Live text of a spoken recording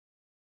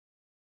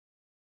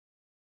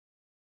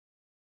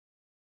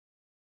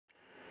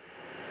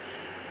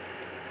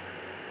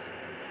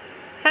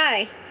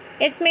Hi,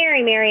 it's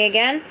Mary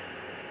again.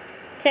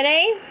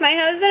 Today, my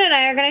husband and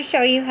I are going to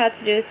show you how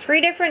to do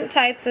 3 different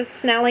types of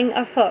snelling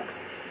of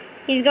hooks.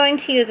 He's going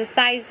to use a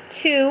size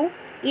 2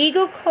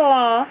 eagle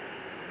claw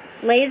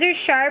laser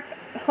sharp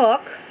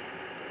hook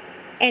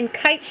and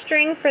kite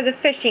string for the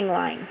fishing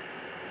line.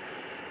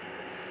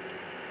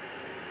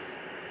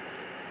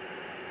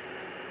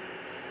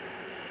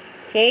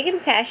 Take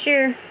and pass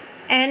your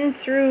end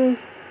through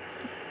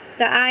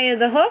the eye of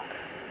the hook.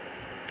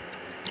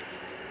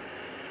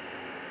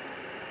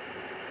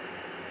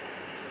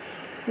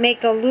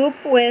 Make a loop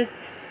with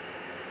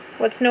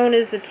what's known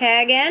as the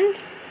tag end,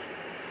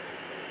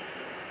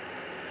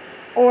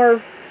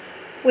 or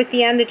with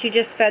the end that you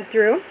just fed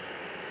through.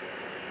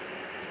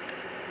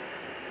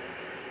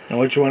 Now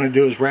what you want to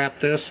do is wrap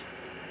this.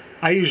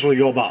 I usually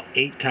go about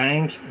 8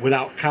 times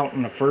without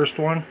counting the first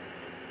one.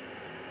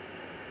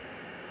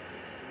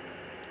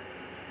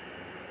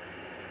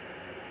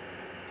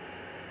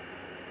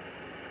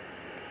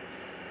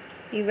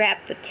 You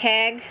wrap the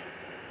tag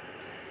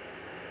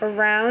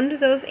around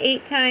those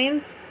 8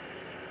 times.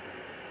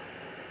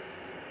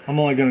 I'm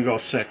only going to go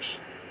 6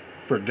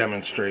 for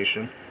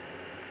demonstration.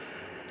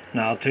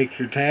 Now I'll take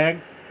your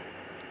tag,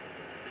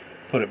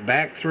 put it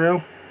back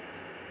through,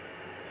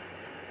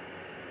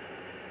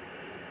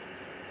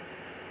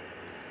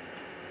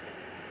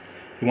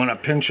 you want to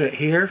pinch it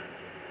here,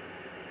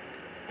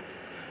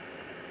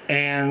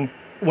 and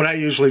what I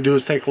usually do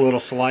is take a little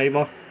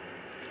saliva,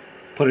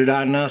 put it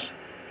on this,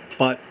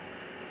 but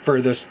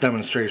for this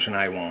demonstration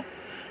I won't,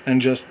 and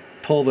just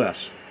pull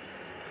this.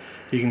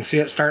 You can see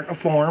it starting to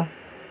form.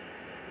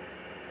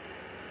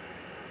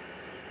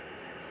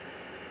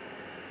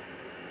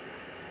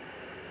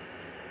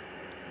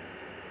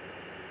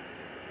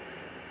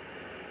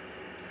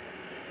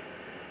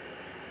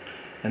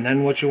 And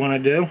then what you want to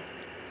do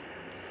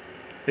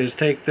is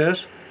take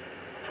this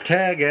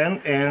tag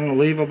end and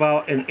leave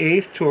about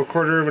 1/8 to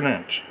 1/4 of an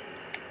inch.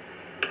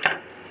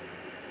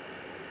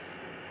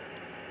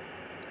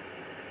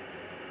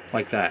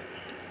 Like that.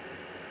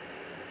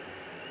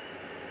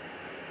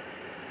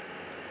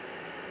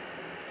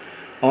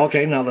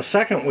 Okay, now the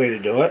second way to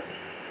do it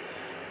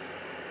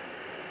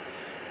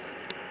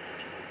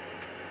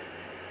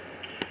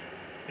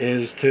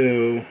is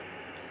to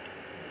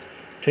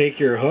take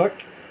your hook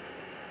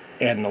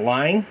and the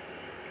line.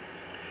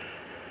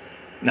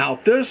 Now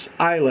if this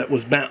eyelet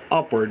was bent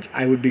upwards,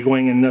 I would be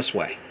going in this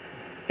way.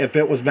 If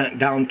it was bent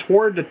down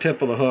toward the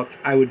tip of the hook,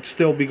 I would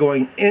still be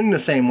going in the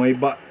same way,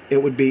 but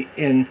it would be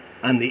in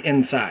on the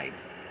inside.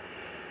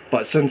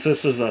 But since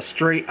this is a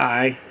straight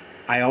eye,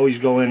 I always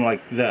go in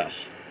like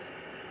this.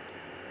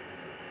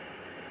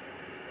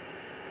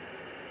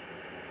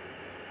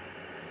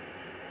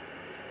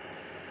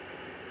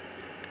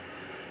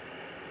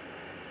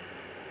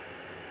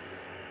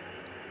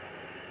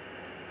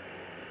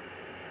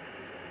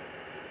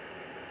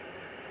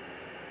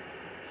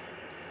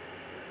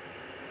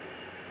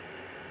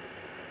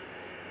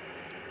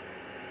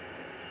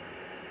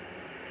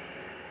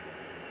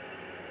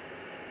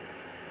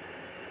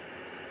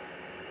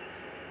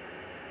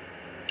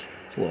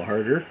 It's a little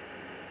harder,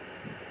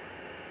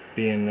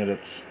 being that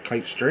it's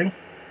kite string.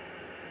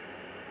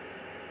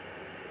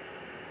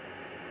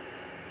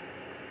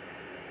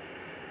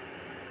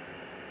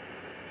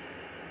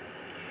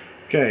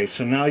 Okay,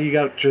 so now you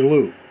got your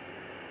loop.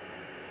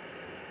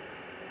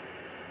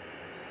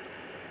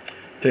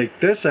 Take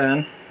this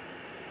end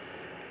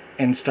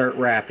and start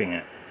wrapping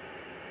it.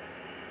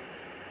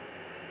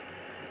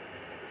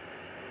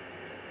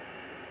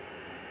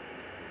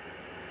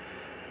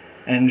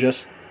 And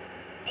just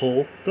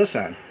pull this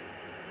end,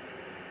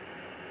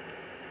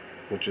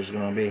 which is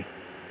going to be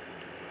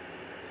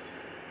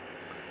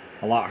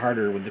a lot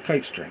harder with the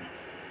kite string.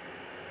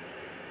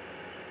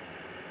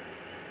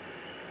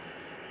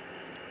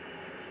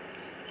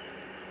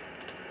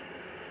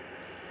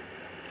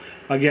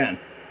 Again,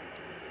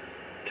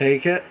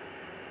 take it,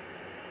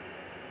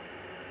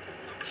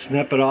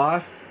 snip it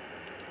off,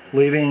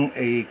 leaving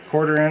a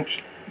 1/4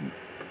 inch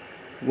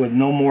with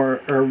no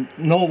more or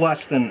no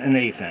less than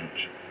 1/8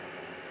 inch.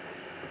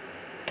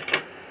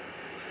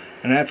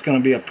 And that's going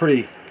to be a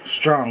pretty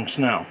strong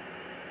snell.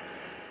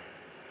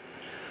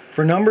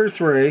 For number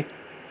 3,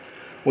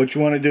 what you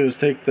want to do is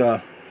take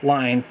the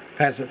line,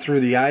 pass it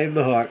through the eye of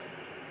the hook,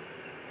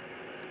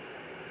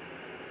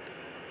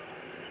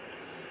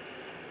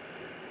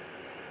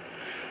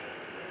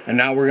 and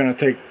now we're going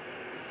to take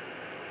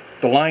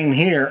the line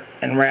here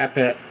and wrap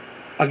it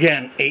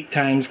again 8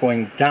 times,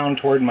 going down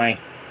toward my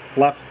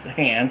left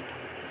hand.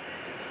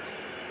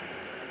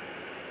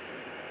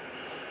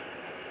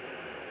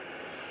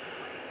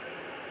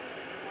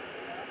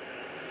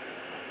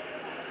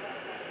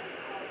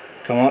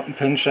 Come up and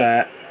pinch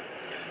that,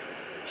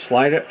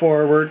 slide it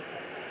forward.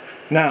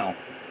 Now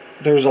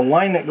there's a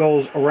line that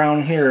goes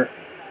around here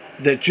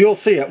that you'll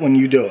see it when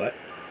you do it.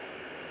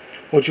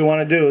 What you want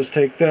to do is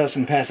take this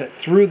and pass it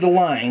through the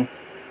line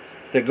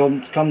that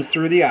comes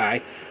through the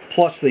eye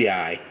plus the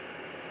eye,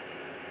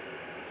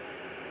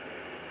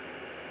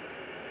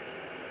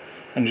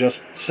 and just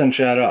cinch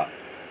that up.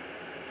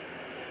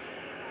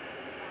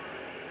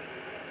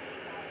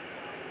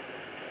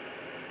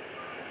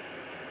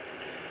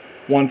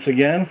 Once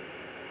again,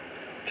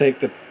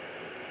 take the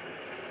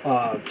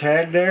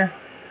tag there,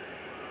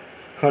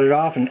 cut it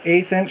off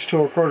 1/8 inch to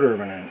 1/4 of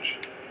an inch.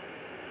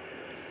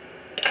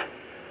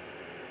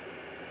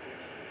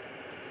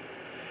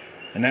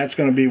 And that's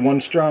going to be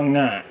one strong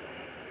knot.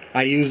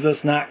 I use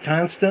this knot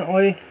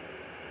constantly.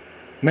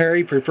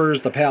 Mary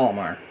prefers the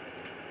Palomar.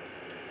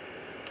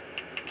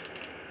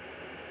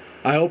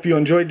 I hope you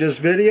enjoyed this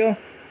video,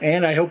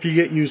 and I hope you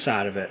get use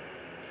out of it.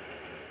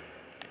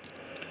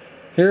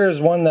 Here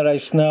is one that I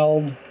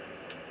snelled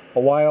a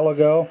while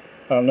ago.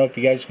 I don't know if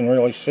you guys can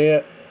really see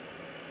it.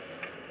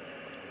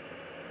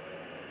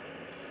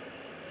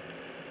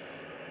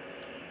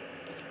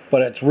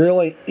 But it's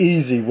really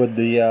easy with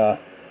the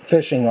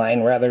fishing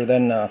line rather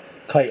than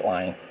kite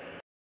line.